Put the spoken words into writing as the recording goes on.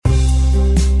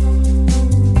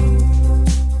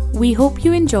We hope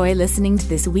you enjoy listening to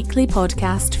this weekly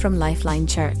podcast from Lifeline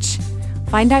Church.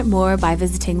 Find out more by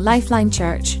visiting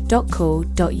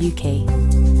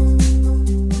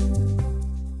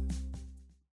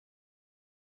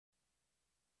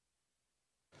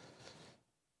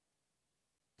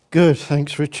Good,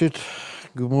 thanks Richard.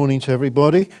 Good morning to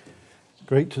everybody.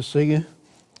 Great to see you.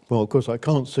 Well, of course I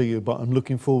can't see you, but I'm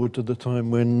looking forward to the time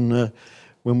when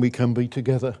we can be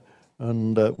together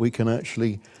and we can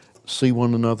actually see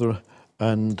one another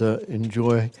and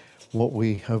enjoy what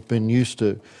we have been used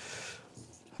to.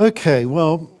 Okay,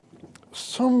 well,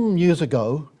 some years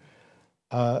ago,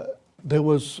 there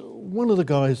was one of the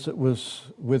guys that was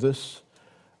with us,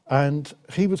 and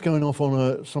he was going off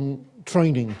on some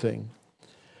training thing.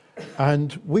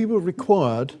 And we were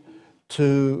required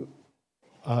to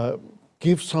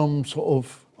give some sort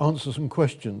of answer some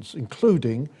questions,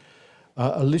 including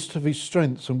a list of his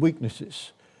strengths and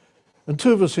weaknesses. And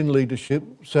two of us in leadership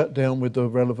sat down with the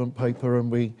relevant paper and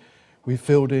we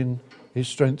filled in his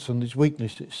strengths and his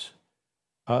weaknesses.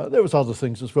 There was other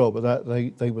things as well, but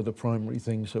they were the primary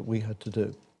things that we had to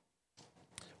do.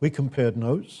 We compared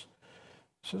notes,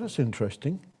 so that's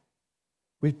interesting.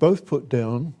 We both put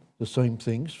down the same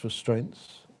things for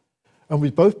strengths, and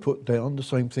we both put down the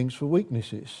same things for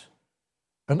weaknesses.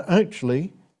 And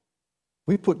actually,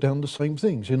 we put down the same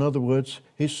things. In other words,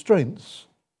 his strengths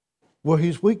were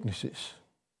his weaknesses.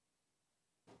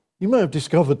 You may have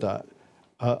discovered that.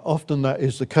 Often that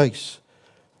is the case.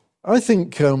 I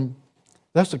think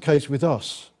that's the case with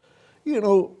us. You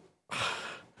know,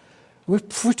 we're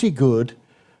pretty good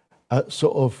at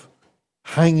sort of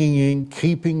hanging in,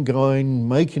 keeping going,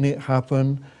 making it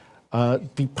happen,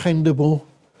 dependable.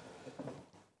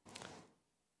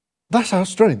 That's our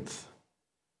strength.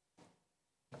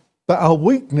 But our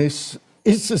weakness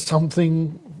is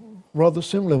something rather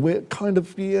similar. We're kind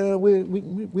of, we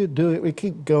do it, we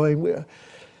keep going.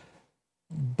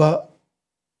 But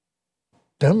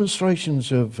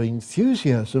demonstrations of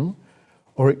enthusiasm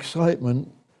or excitement,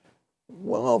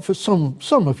 well, for some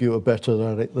of you are better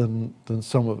at it than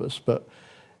some of us, but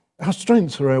our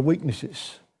strengths are our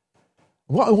weaknesses.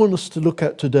 What I want us to look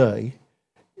at today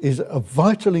is a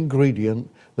vital ingredient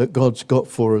that God's got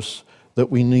for us that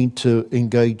we need to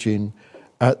engage in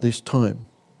at this time.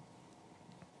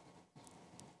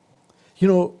 You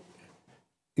know,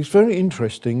 it's very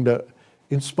interesting that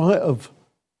in spite of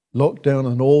lockdown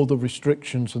and all the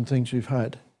restrictions and things we've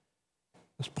had,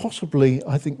 there's possibly,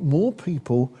 I think, more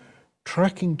people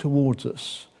tracking towards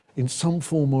us in some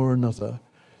form or another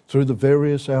through the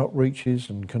various outreaches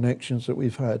and connections that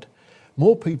we've had.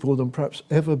 More people than perhaps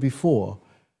ever before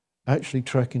actually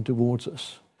tracking towards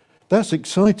us. That's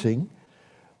exciting,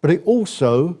 but it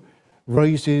also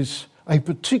raises a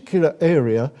particular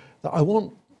area that I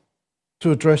want to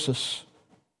address us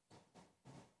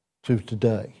to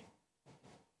today.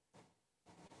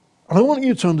 And I want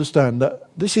you to understand that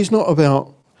this is not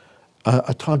about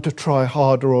a time to try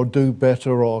harder or do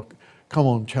better or come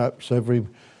on chaps, every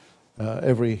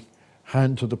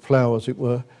hand to the plough as it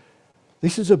were.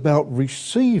 This is about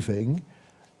receiving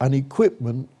an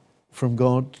equipment from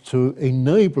God to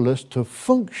enable us to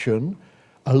function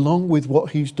along with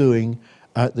what He's doing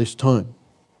at this time.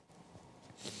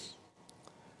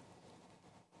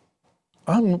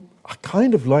 I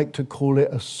kind of like to call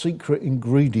it a secret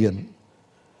ingredient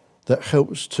that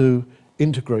helps to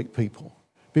integrate people,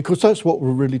 because that's what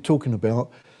we're really talking about: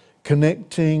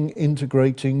 connecting,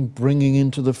 integrating, bringing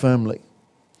into the family.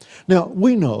 Now,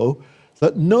 we know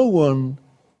that no one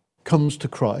comes to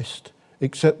Christ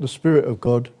except the Spirit of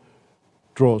God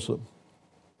draws them.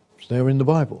 It's there in the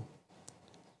Bible.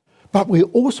 But we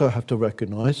also have to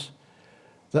recognize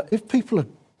that if people are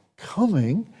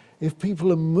coming, if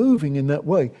people are moving in that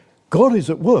way, God is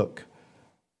at work,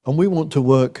 and we want to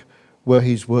work where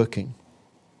He's working.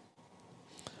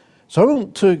 So I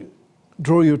want to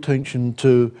draw your attention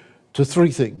to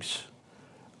three things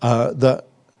that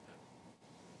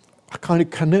are kind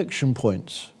of connection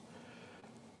points.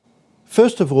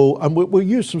 First of all, and we'll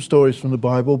use some stories from the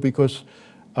Bible because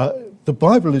the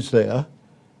Bible is there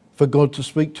for God to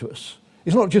speak to us.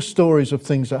 It's not just stories of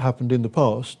things that happened in the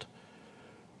past,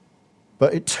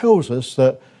 but it tells us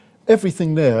that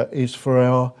everything there is for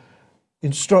our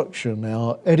instruction,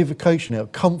 our edification, our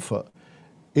comfort.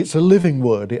 It's a living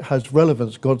word. It has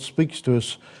relevance. God speaks to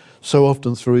us so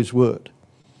often through His word.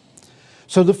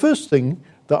 So the first thing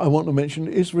that I want to mention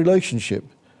is relationship.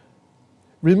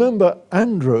 Remember,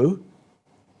 Andrew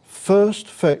first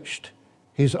fetched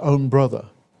his own brother.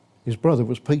 His brother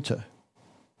was Peter.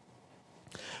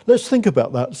 Let's think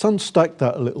about that. Let's unstack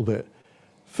that a little bit.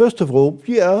 First of all,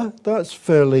 yeah, that's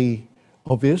fairly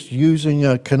obvious, using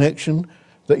a connection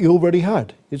that he already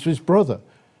had. It's his brother.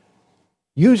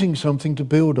 Using something to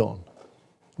build on.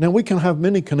 Now, we can have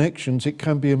many connections. It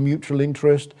can be a mutual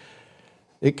interest.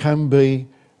 It can be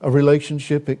a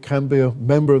relationship. It can be a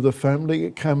member of the family.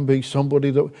 It can be somebody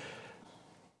that...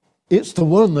 It's the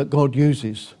one that God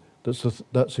uses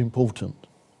that's important.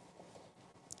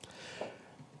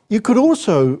 You could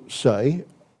also say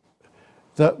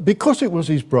that because it was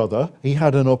his brother, he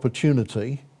had an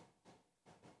opportunity.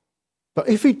 But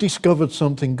if he discovered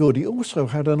something good, he also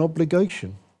had an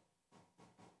obligation.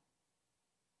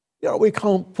 Yeah, we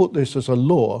can't put this as a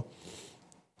law,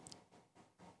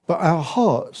 but our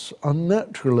hearts are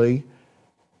naturally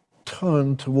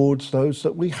turned towards those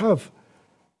that we have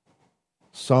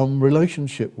some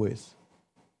relationship with,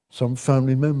 some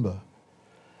family member.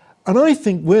 And I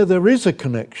think where there is a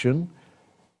connection,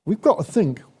 we've got to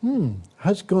think,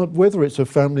 has God, whether it's a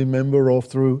family member or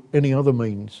through any other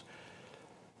means,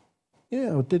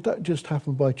 or did that just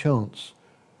happen by chance?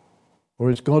 Or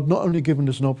is God not only given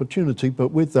us an opportunity, but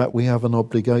with that we have an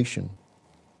obligation?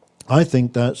 I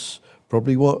think that's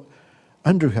probably what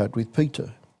Andrew had with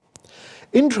Peter.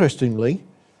 Interestingly,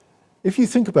 if you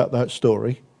think about that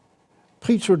story,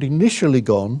 Peter had initially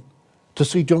gone to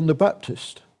see John the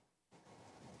Baptist.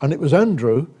 And it was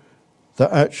Andrew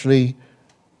that actually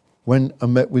went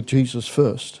and met with Jesus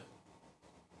first.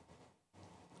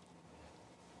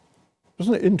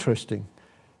 Wasn't it interesting?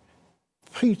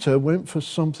 Peter went for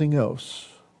something else,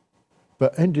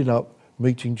 but ended up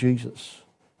meeting Jesus.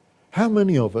 How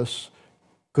many of us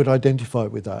could identify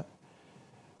with that?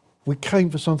 We came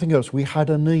for something else. We had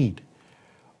a need,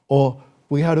 or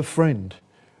we had a friend,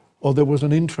 or there was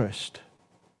an interest.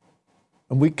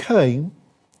 And we came,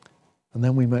 and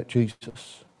then we met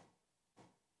Jesus.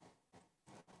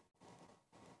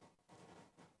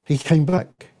 He came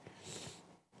back.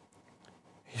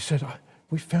 He said,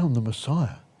 we found the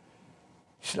Messiah.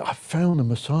 He said, I found the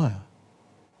Messiah.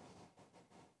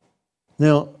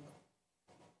 Now,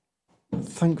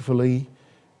 thankfully,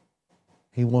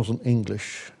 he wasn't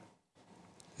English.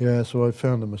 Yeah, so I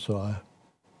found the Messiah.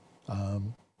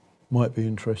 Might be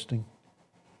interesting.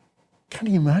 Can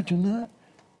you imagine that?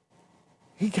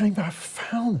 He came back,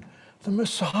 found the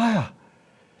Messiah.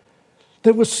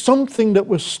 There was something that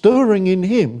was stirring in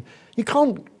him. You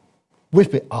can't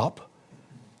whip it up.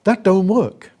 That don't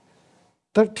work.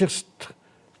 It's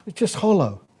just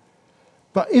hollow.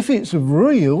 But if it's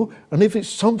real, and if it's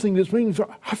something that's meaningful,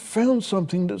 I've found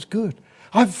something that's good.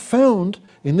 I've found,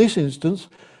 in this instance,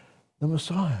 the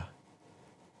Messiah.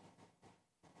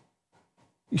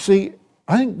 You see,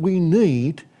 I think we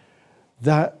need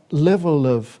that level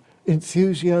of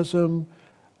enthusiasm,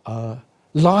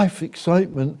 life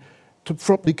excitement to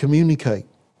properly communicate.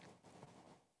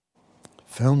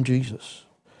 Found Jesus.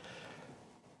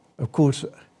 Of course,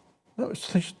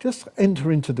 let's just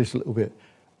enter into this a little bit.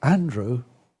 Andrew,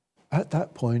 at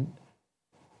that point,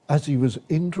 as he was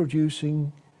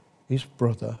introducing his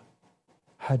brother,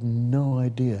 had no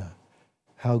idea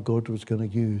how God was going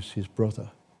to use his brother.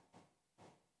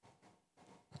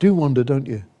 Do wonder, don't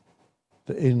you,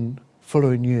 that in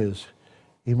following years,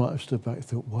 he might have stood back and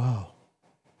thought, wow,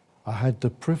 I had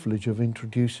the privilege of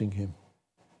introducing him.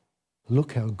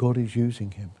 Look how God is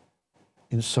using him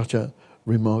in such a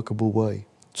remarkable way.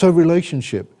 So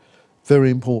relationship, very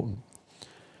important.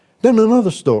 Then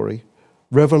another story,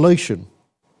 Revelation.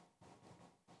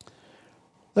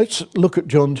 Let's look at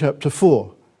John chapter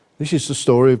 4. This is the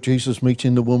story of Jesus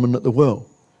meeting the woman at the well.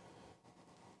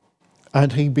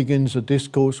 And he begins a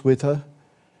discourse with her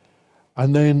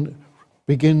and then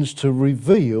begins to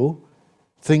reveal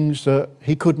things that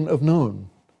he couldn't have known,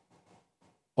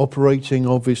 operating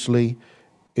obviously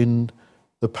in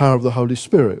the power of the Holy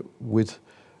Spirit with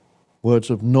words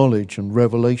of knowledge and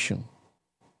revelation.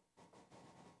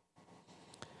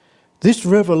 This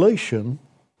revelation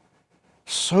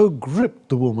so gripped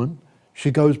the woman,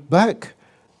 she goes back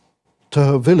to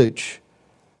her village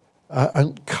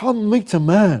and come meet a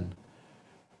man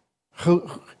who,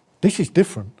 this is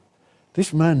different.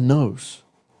 This man knows.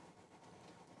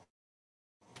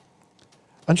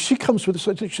 And she comes with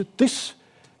this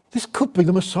could be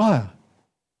the Messiah.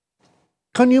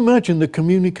 Can you imagine the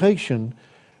communication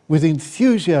with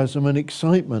enthusiasm and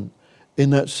excitement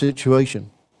in that situation?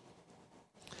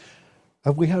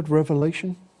 Have we had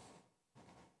revelation?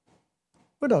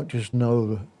 We don't just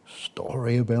know a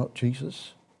story about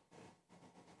Jesus.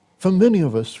 For many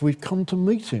of us, we've come to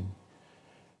meet him.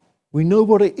 We know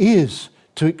what it is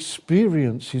to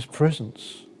experience his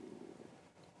presence.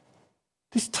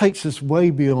 This takes us way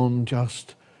beyond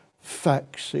just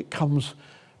facts. It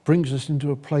brings us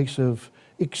into a place of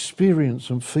experience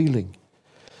and feeling.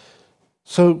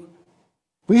 So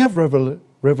we have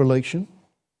revelation.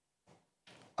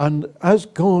 And as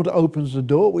God opens the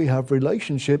door, we have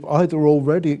relationship either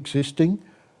already existing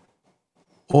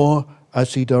or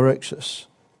as he directs us.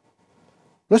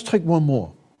 Let's take one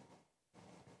more.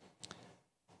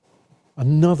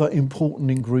 Another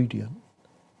important ingredient,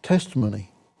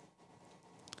 testimony.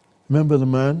 Remember the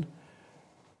man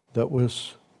that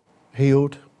was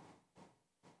healed?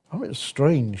 I mean, it's a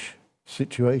strange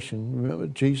situation. Remember,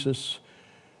 Jesus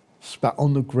spat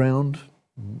on the ground,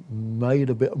 made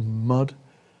a bit of mud,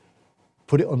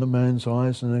 put it on the man's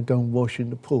eyes, and then go and wash in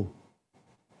the pool.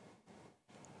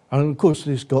 And of course,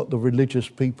 this got the religious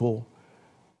people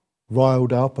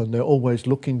riled up, and they're always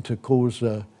looking to cause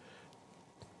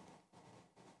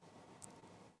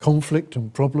conflict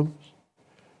and problems.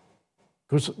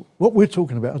 Because what we're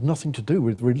talking about has nothing to do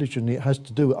with religion. It has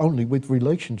to do only with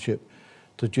relationship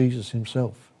to Jesus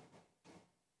himself.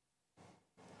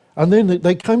 And then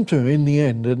they came to him in the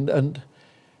end, and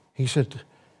he said,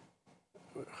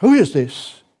 "Who is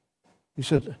this?" He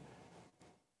said,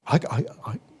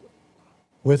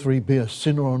 whether he be a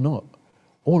sinner or not,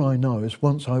 all I know is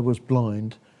once I was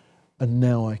blind and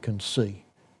now I can see.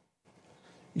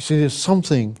 You see, there's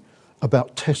something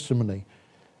about testimony.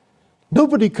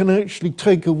 Nobody can actually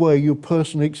take away your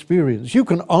personal experience. You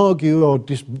can argue or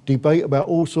debate about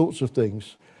all sorts of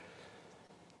things.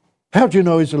 How do you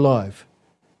know he's alive?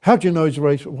 How do you know he's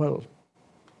raised? Well,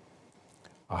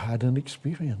 I had an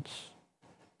experience.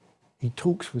 He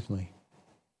talks with me,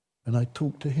 and I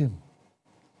talk to him.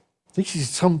 This is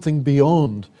something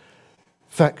beyond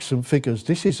facts and figures.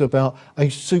 This is about a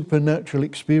supernatural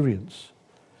experience.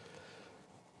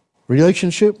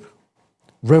 Relationship,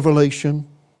 revelation,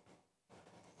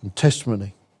 and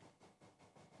testimony.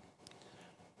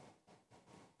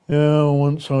 Yeah,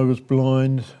 once I was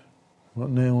blind, but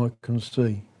now I can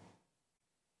see.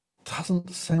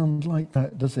 Doesn't sound like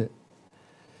that, does it?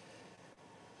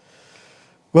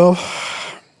 Well,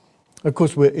 of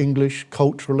course, we're English.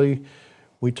 Culturally,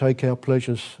 we take our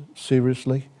pleasures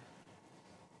seriously.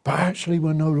 But actually,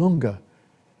 we're no longer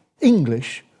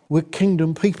English. We're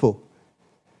kingdom people.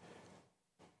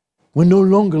 We're no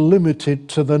longer limited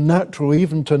to the natural,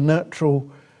 even to natural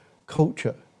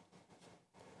culture.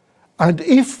 And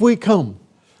if we come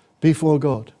before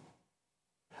God,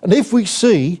 and if we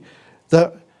see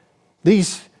that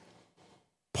these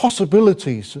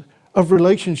possibilities of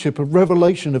relationship, of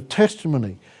revelation, of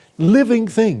testimony, living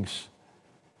things,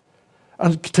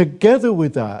 and together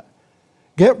with that,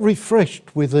 get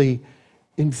refreshed with the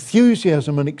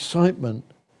enthusiasm and excitement,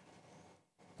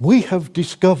 we have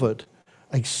discovered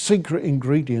a secret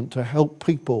ingredient to help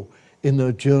people in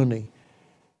their journey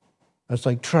as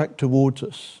they track towards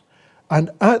us.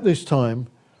 And at this time,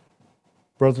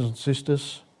 brothers and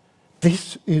sisters,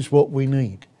 this is what we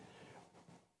need.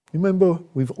 Remember,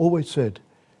 we've always said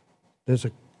there's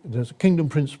a kingdom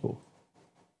principle.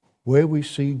 Where we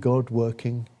see God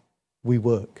working, we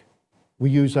work. We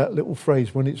use that little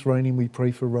phrase, when it's raining, we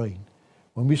pray for rain.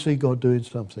 When we see God doing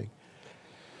something.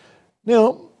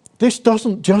 Now, this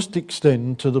doesn't just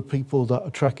extend to the people that are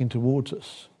tracking towards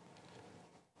us.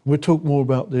 We'll talk more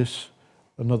about this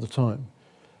another time.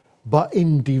 But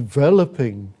in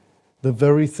developing the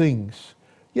very things,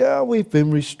 yeah, we've been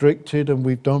restricted and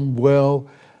we've done well,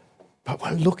 but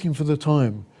we're looking for the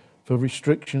time for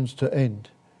restrictions to end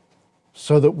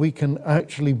so that we can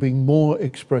actually be more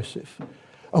expressive.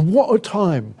 And what a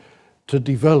time to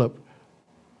develop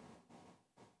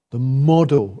the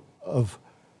model of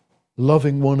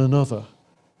loving one another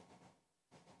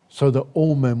so that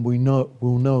all men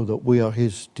will know that we are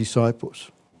his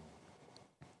disciples.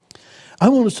 I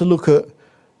want us to look at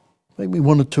maybe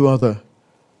one or two other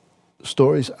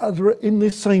stories in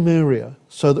this same area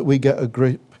so that we get a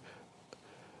grip.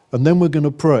 And then we're going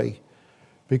to pray,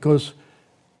 because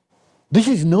this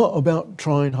is not about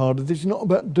trying harder. This is not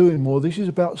about doing more. This is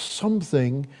about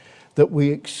something that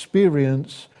we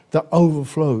experience that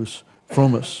overflows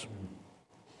from us.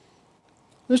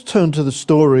 Let's turn to the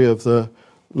story of the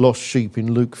lost sheep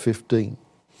in Luke 15.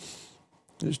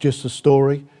 It's just a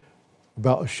story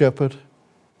about a shepherd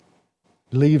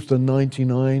leaves the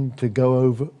 99 to go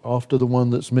over after the one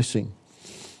that's missing.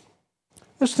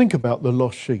 Let's think about the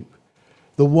lost sheep,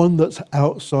 the one that's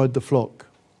outside the flock.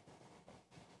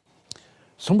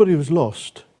 Somebody who's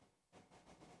lost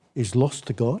is lost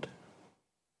to God.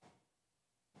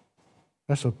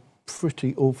 That's a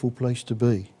pretty awful place to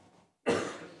be.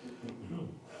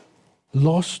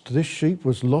 Lost, this sheep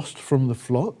was lost from the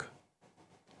flock,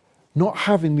 not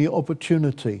having the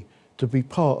opportunity to be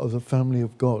part of the family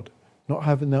of God, not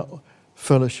having that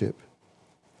fellowship,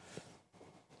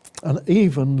 and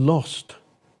even lost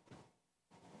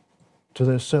to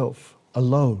their self,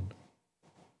 alone,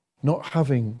 not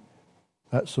having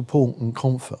that support and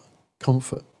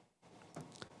comfort.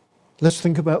 Let's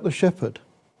think about the shepherd.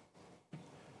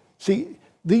 See,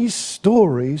 these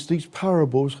stories, these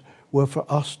parables were for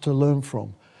us to learn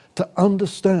from, to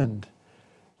understand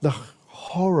the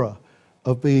horror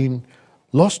of being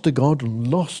lost to God and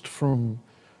lost from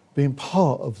being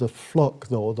part of the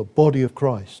flock or the body of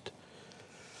Christ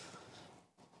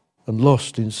and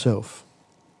lost in self.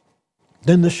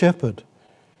 Then the shepherd.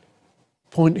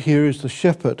 Point here is the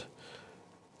shepherd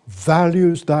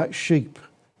values that sheep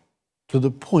to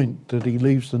the point that he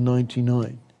leaves the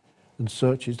 99 and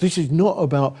searches. This is not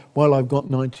about, well, I've got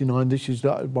 99, this is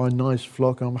my nice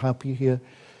flock, I'm happy here.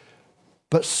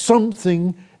 But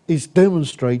something is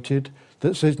demonstrated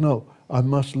that says, no, I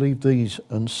must leave these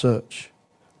and search.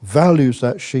 Values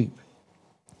that sheep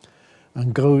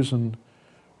and goes and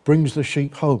brings the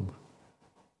sheep home.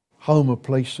 Home, a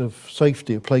place of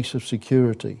safety, a place of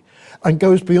security. And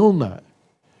goes beyond that.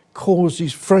 Calls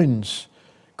his friends,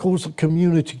 calls the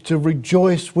community to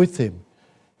rejoice with him.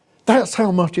 That's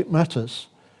how much it matters.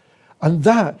 And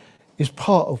that is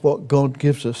part of what God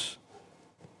gives us.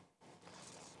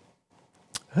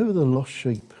 Who are the lost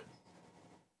sheep?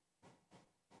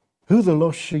 Who are the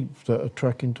lost sheep that are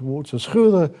tracking towards us? Who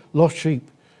are the lost sheep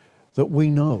that we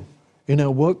know in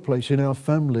our workplace, in our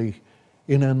family,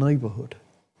 in our neighbourhood?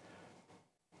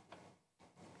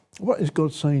 What is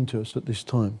God saying to us at this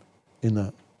time in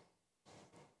that?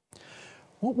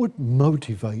 What would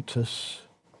motivate us,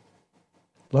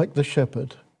 like the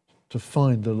shepherd, to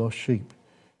find the lost sheep,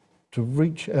 to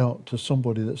reach out to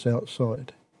somebody that's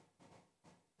outside?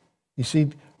 You see,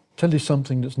 tell you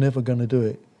something that's never going to do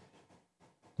it.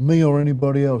 Me or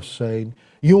anybody else saying,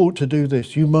 you ought to do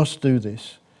this, you must do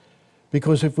this.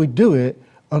 Because if we do it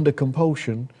under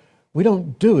compulsion, we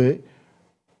don't do it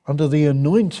under the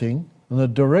anointing and the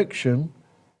direction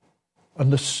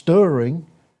and the stirring.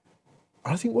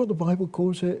 I think what the Bible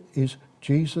calls it is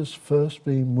Jesus first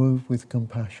being moved with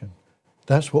compassion.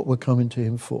 That's what we're coming to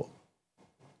him for.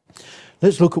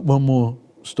 Let's look at one more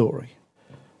story.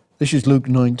 This is Luke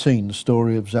 19, the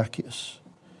story of Zacchaeus.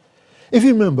 If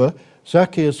you remember,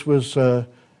 Zacchaeus was well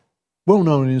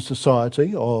known in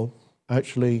society, or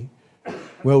actually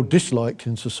well disliked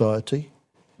in society.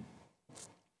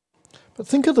 But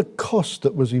think of the cost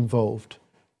that was involved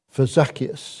for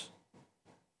Zacchaeus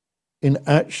in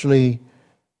actually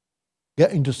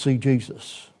getting to see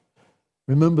Jesus.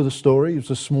 Remember the story? He was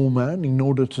a small man. In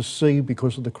order to see,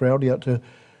 because of the crowd, he had to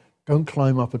go and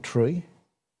climb up a tree.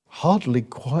 Hardly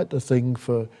quite the thing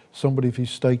for somebody of his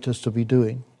status to be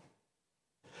doing.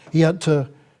 He had to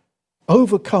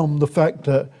overcome the fact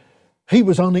that he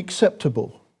was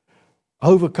unacceptable,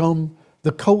 overcome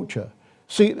the culture.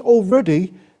 See,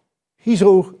 already he's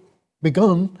all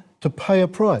begun to pay a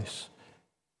price.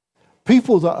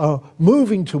 People that are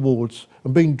moving towards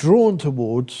and being drawn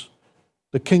towards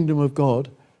the kingdom of God,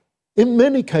 in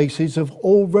many cases have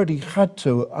already had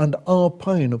to and are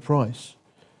paying a price.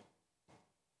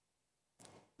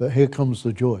 But here comes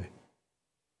the joy.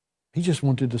 He just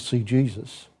wanted to see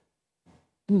Jesus.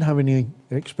 Didn't have any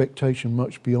expectation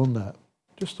much beyond that.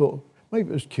 Just thought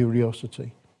maybe it was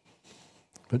curiosity.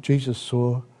 But Jesus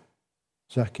saw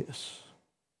Zacchaeus.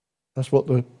 That's what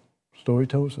the story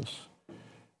tells us.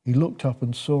 He looked up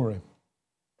and saw him.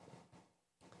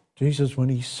 Jesus, when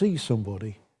he sees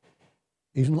somebody,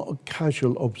 he's not a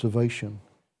casual observation.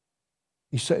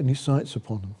 He's setting his sights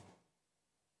upon them.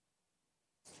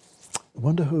 I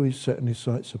wonder who he's setting his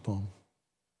sights upon.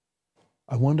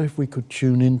 I wonder if we could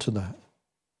tune into that.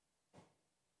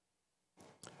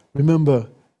 Remember,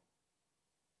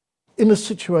 in a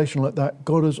situation like that,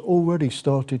 God has already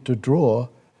started to draw,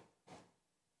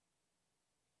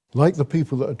 like the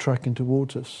people that are tracking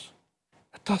towards us.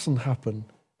 It doesn't happen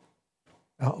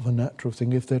out of a natural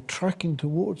thing. If they're tracking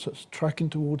towards us, tracking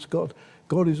towards God,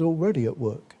 God is already at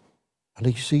work and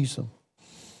he sees them.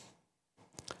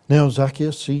 Now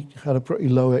Zacchaeus, he had a pretty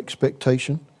low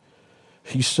expectation.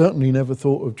 He certainly never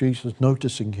thought of Jesus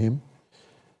noticing him.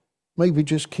 Maybe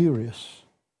just curious.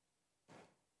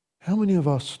 How many of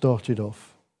us started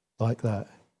off like that?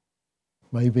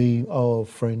 Maybe our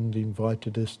friend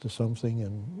invited us to something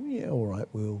and, yeah, all right,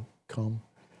 we'll come.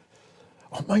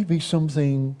 Or maybe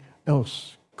something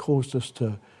else caused us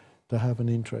to have an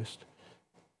interest.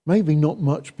 Maybe not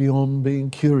much beyond being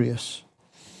curious.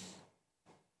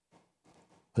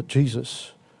 But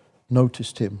Jesus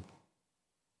noticed him,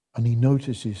 and he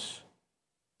notices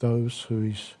those who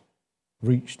he's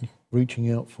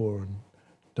reaching out for and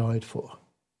died for.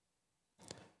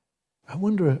 I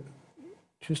wonder,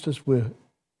 just as we're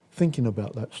thinking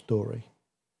about that story,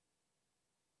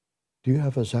 Do you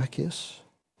have a Zacchaeus?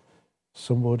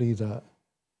 Somebody that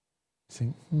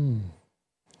you think,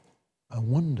 I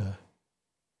wonder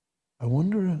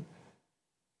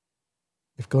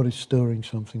if God is stirring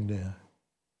something there.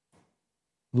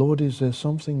 Lord, is there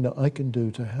something that I can do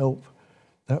to help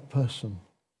that person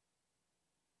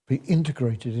be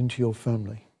integrated into your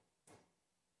family?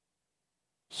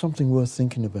 Something worth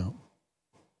thinking about.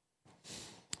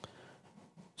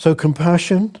 So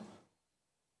compassion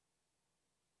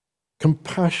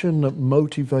that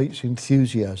motivates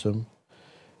enthusiasm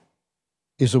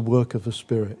is a work of the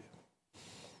Spirit.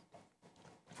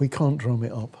 We can't drum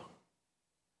it up.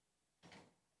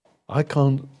 I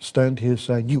can't stand here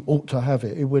saying, you ought to have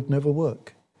it. It would never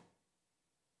work.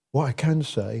 What I can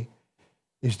say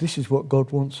is this is what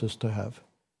God wants us to have.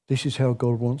 This is how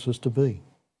God wants us to be.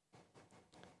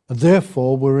 And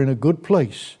therefore, we're in a good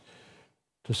place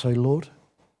to say, Lord,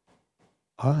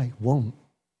 I want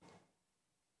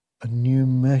a new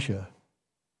measure.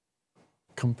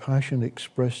 Compassion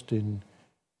expressed in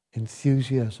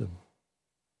enthusiasm,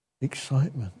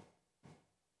 excitement.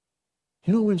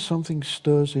 You know when something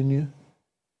stirs in you,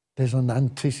 there's an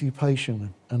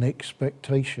anticipation, an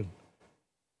expectation.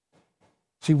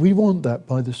 See, we want that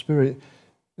by the Spirit.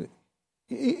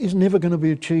 It's never going to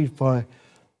be achieved by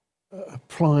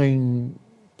applying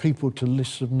people to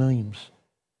lists of names.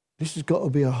 This has got to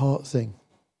be a heart thing.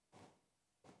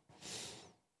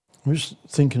 I was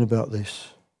thinking about this.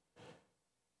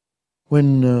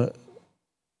 When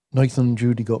Nathan and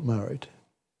Judy got married,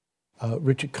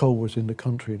 Richard Cole was in the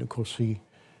country, and of course he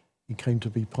came to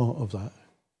be part of that.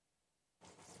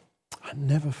 I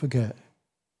never forget,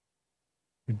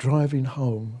 we're driving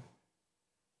home.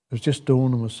 It was just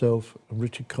Dawn and myself and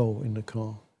Richard Cole in the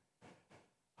car.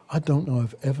 I don't know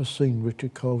I've ever seen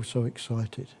Richard Cole so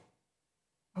excited.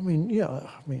 I mean,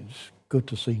 it's good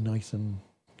to see Nathan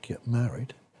get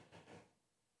married.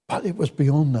 But it was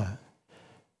beyond that.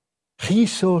 He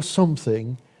saw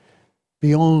something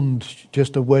beyond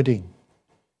just a wedding.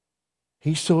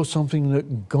 He saw something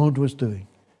that God was doing.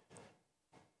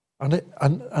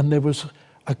 And there was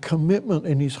a commitment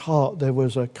in his heart. There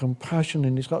was a compassion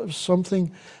in his heart. There was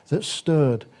something that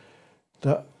stirred.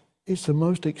 That it's the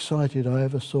most excited I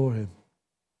ever saw him.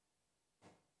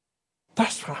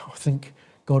 That's how I think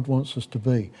God wants us to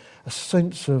be. A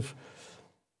sense of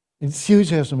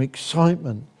enthusiasm,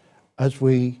 excitement as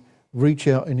we reach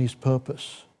out in his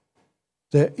purpose.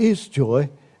 There is joy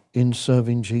in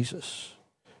serving Jesus.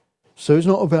 So it's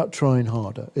not about trying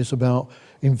harder. It's about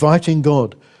inviting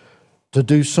God to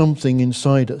do something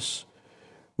inside us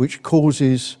which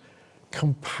causes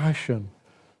compassion,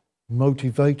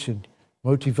 motivation,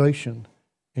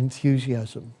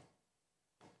 enthusiasm.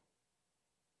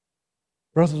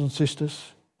 Brothers and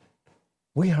sisters,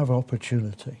 we have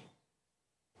opportunity.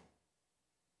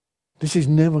 This is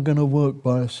never going to work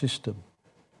by a system.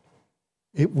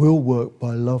 It will work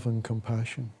by love and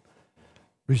compassion,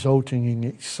 resulting in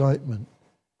excitement,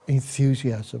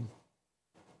 enthusiasm.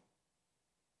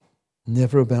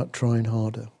 Never about trying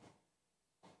harder.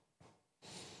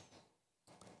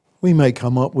 We may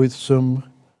come up with some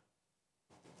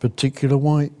particular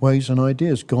ways and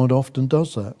ideas. God often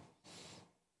does that.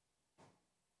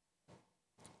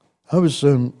 I was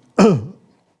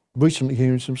recently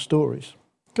hearing some stories.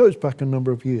 Goes back a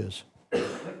number of years.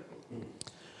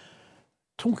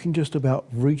 Talking just about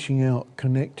reaching out,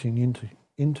 connecting,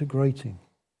 integrating.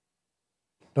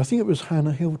 I think it was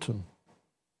Hannah Hilton.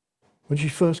 When she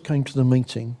first came to the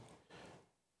meeting,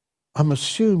 I'm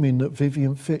assuming that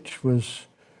Vivian Fitch was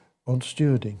on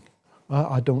stewarding.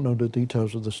 I don't know the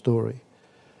details of the story.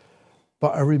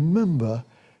 But I remember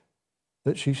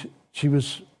that she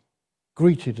was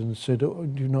greeted and said, "Oh,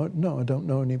 do you know? No, I don't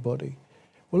know anybody."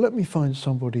 Well, let me find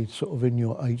somebody sort of in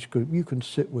your age group you can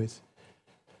sit with.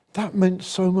 That meant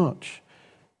so much.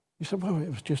 You said, well, it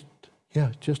was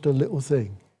just a little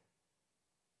thing.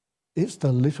 It's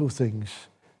the little things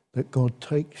that God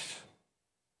takes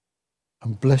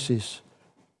and blesses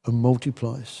and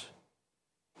multiplies.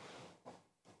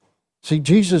 See,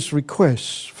 Jesus'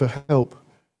 requests for help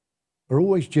are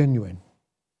always genuine.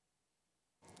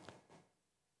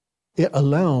 It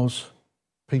allows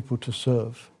people to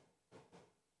serve.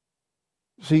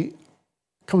 See,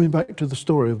 coming back to the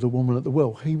story of the woman at the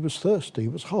well, he was thirsty, he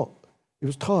was hot, he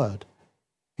was tired,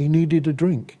 he needed a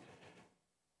drink.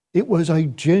 It was a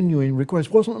genuine request.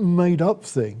 It wasn't a made-up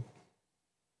thing.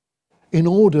 In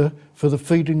order for the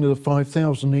feeding of the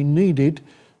 5,000, he needed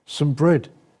some bread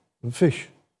and fish.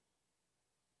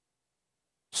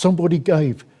 Somebody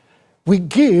gave. We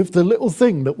give the little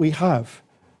thing that we have.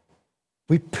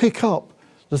 We pick up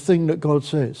the thing that God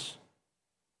says.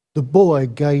 The boy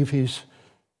gave his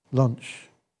lunch.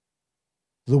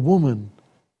 The woman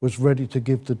was ready to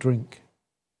give the drink.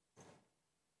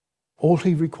 All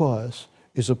he requires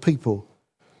is a people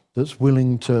that's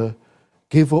willing to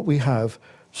give what we have,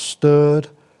 stirred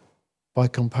by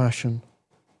compassion,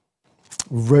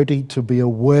 ready to be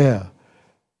aware,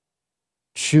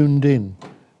 tuned in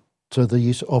to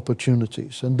these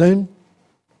opportunities. And then,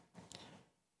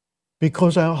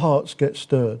 because our hearts get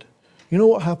stirred, you know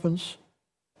what happens?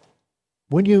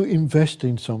 When you invest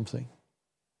in something,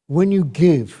 when you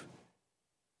give,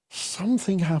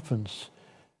 something happens.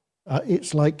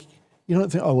 It's like, you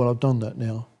don't think, oh, well, I've done that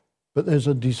now. But there's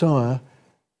a desire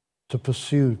to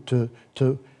pursue,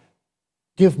 to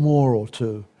give more, or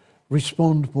to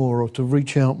respond more, or to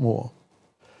reach out more.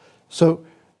 So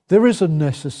there is a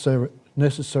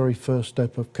necessary first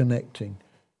step of connecting.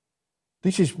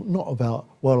 This is not about,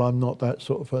 well, I'm not that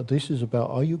sort of person. This is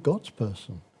about, are you God's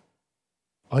person?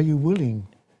 Are you willing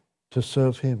to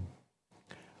serve him?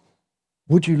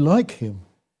 Would you like him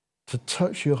to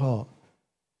touch your heart,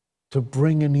 to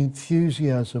bring an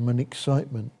enthusiasm and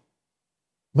excitement?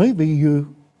 Maybe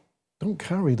you don't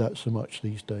carry that so much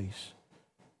these days.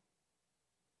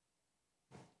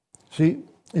 See,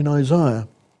 in Isaiah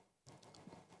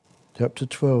chapter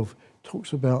 12, it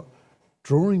talks about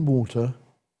drawing water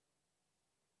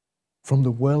from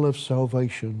the well of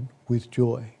salvation with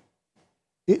joy.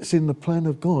 It's in the plan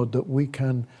of God that we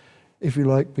can, if you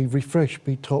like, be refreshed,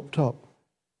 be topped up.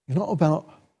 It's not about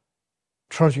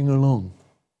trudging along.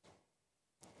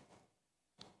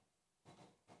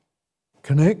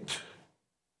 Connect,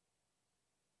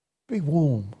 be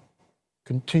warm,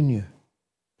 continue,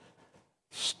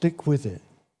 stick with it.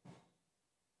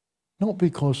 Not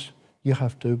because you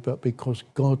have to, but because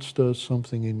God stirs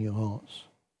something in your hearts.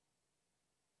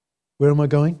 Where am I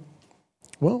going?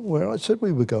 Well, where I said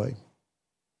we were going.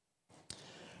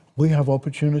 We have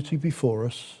opportunity before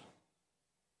us.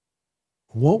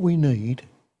 What we need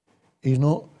is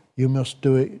not, you must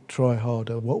do it, try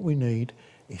harder. What we need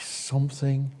is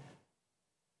something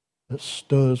that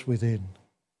stirs within.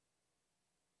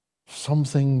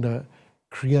 Something that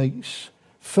creates,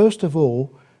 first of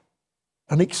all,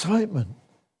 an excitement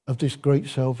of this great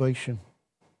salvation.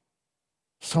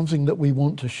 Something that we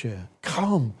want to share.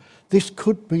 Come, this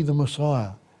could be the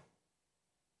Messiah.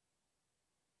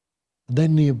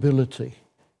 Then the ability,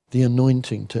 the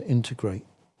anointing to integrate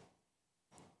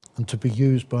and to be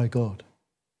used by God.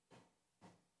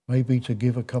 Maybe to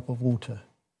give a cup of water.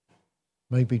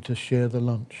 Maybe to share the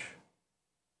lunch.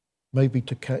 Maybe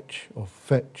to catch or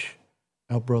fetch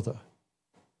our brother.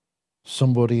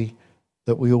 Somebody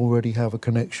that we already have a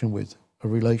connection with, a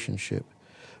relationship.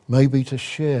 Maybe to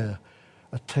share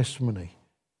a testimony.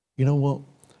 You know what?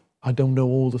 I don't know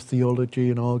all the theology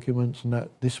and arguments and that.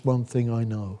 This one thing I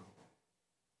know.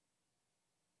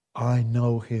 I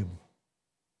know him.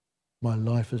 My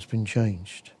life has been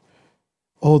changed.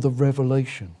 Or the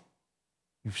revelation.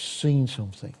 You've seen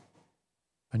something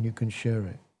and you can share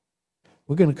it.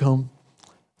 We're going to come.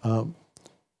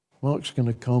 Mark's going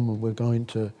to come and we're going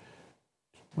to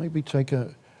maybe take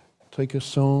a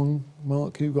song.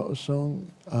 Mark, you got a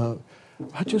song?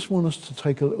 I just want us to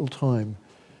take a little time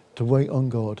to wait on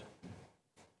God.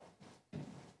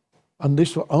 And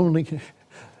this will only...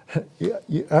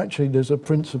 actually, there's a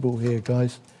principle here,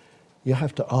 guys. You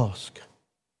have to ask.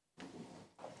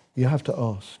 You have to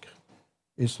ask.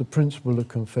 It's the principle of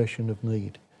confession of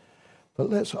need. But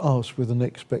let's ask with an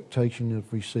expectation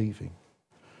of receiving.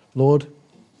 Lord,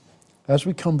 as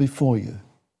we come before you,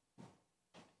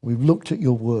 we've looked at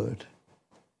your word.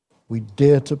 We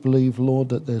dare to believe, Lord,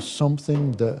 that there's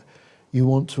something that you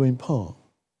want to impart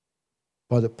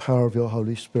by the power of your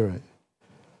Holy Spirit.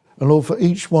 And Lord, for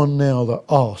each one now that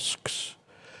asks,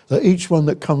 that each one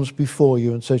that comes before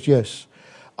you and says, yes,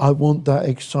 I want that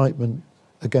excitement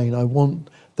again. I want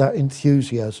that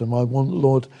enthusiasm. I want,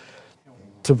 Lord,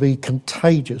 to be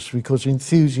contagious because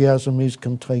enthusiasm is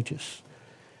contagious.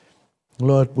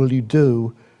 Lord, will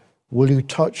you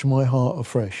touch my heart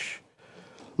afresh?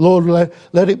 Lord,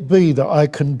 let it be that I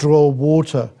can draw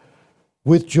water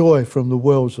with joy from the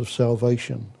wells of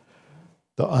salvation,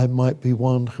 that I might be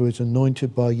one who is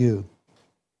anointed by you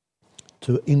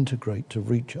to integrate, to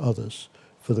reach others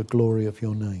for the glory of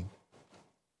your name.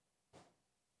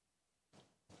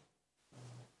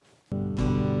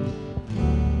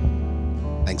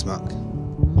 Thanks, Mark.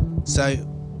 So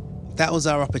that was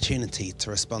our opportunity to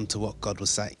respond to what God was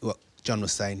saying, what John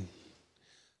was saying.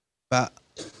 But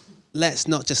let's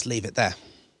not just leave it there.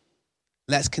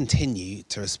 Let's continue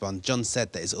to respond. John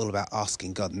said that it's all about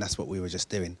asking God, and that's what we were just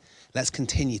doing. Let's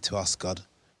continue to ask God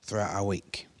throughout our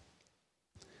week.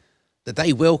 The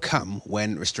day will come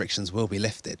when restrictions will be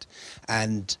lifted.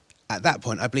 And at that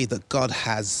point, I believe that God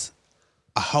has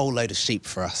a whole load of sheep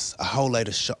for us, a whole load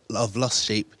of lost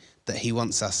sheep that he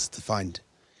wants us to find.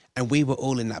 And we were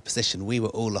all in that position. We were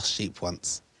all lost sheep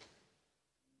once.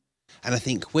 And I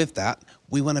think with that,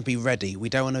 we want to be ready. We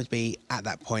don't want to be at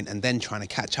that point and then trying to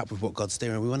catch up with what God's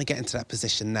doing. We want to get into that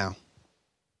position now.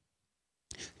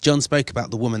 John spoke about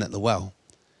the woman at the well.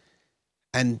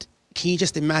 And can you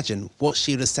just imagine what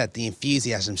she would have said, the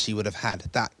enthusiasm she would have had,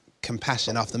 that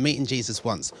compassion after meeting Jesus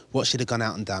once, what she'd have gone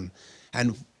out and done.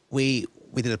 And we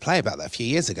did a play about that a few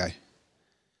years ago.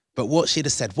 But what she'd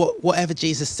have said, whatever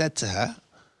Jesus said to her,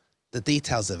 the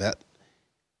details of it,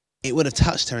 it would have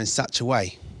touched her in such a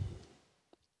way.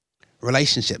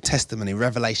 Relationship, testimony,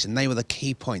 revelation, they were the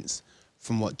key points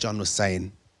from what John was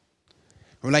saying.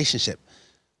 Relationship.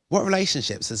 What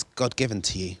relationships has God given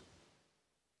to you?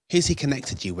 Who's he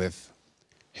connected you with?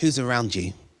 Who's around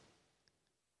you?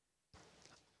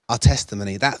 Our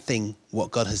testimony, that thing,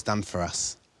 what God has done for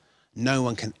us. No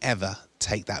one can ever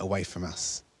take that away from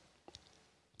us.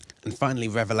 And finally,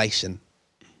 revelation.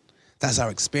 That's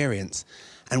our experience.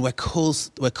 And we're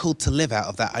called to live out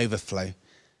of that overflow.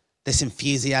 This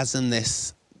enthusiasm,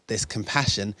 this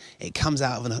compassion, it comes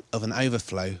out of an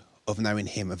overflow of knowing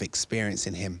him, of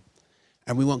experiencing him.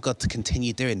 And we want God to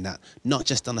continue doing that, not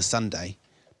just on a Sunday,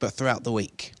 but throughout the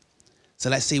week. So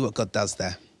let's see what God does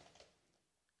there.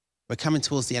 We're coming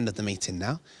towards the end of the meeting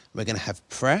now. We're going to have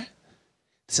prayer.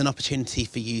 It's an opportunity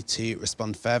for you to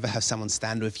respond further, have someone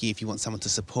stand with you if you want someone to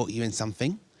support you in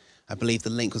something. I believe the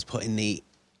link was put in the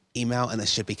email and it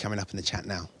should be coming up in the chat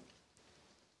now.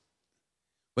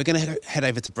 We're going to head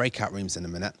over to breakout rooms in a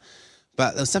minute,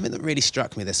 but there was something that really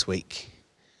struck me this week.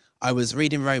 I was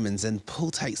reading Romans and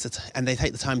Paul takes they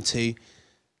take the time to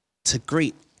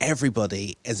greet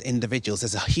everybody as individuals.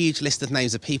 There's a huge list of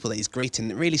names of people that he's greeting.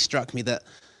 It really struck me that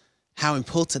how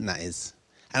important that is.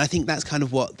 And I think that's kind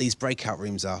of what these breakout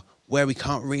rooms are, where we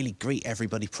can't really greet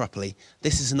everybody properly.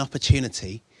 This is an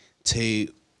opportunity to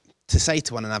say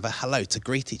to one another hello, to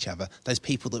greet each other, those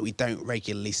people that we don't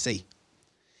regularly see.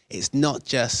 It's not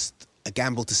just a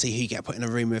gamble to see who you get put in a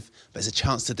room with, but it's a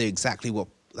chance to do exactly what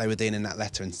they were doing in that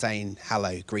letter and saying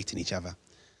hello, greeting each other.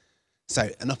 So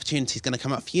an opportunity is going to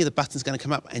come up for you. The button's going to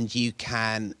come up and you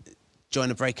can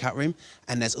join a breakout room.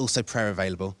 And there's also prayer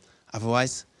available.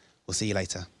 Otherwise, we'll see you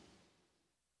later.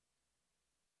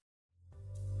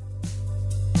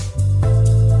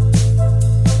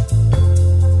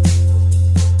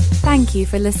 Thank you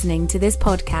for listening to this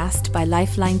podcast by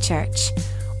Lifeline Church.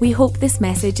 We hope this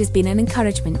message has been an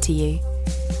encouragement to you.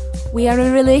 We are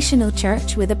a relational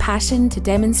church with a passion to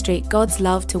demonstrate God's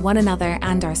love to one another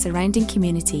and our surrounding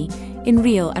community in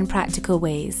real and practical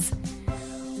ways.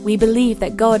 We believe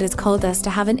that God has called us to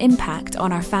have an impact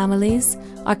on our families,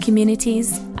 our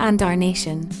communities, and our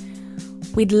nation.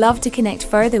 We'd love to connect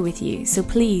further with you, so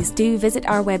please do visit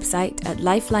our website at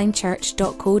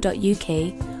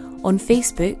lifelinechurch.co.uk, on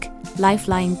Facebook,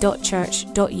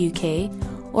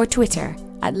 lifeline.church.uk, or Twitter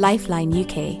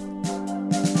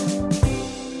 @LifelineUK.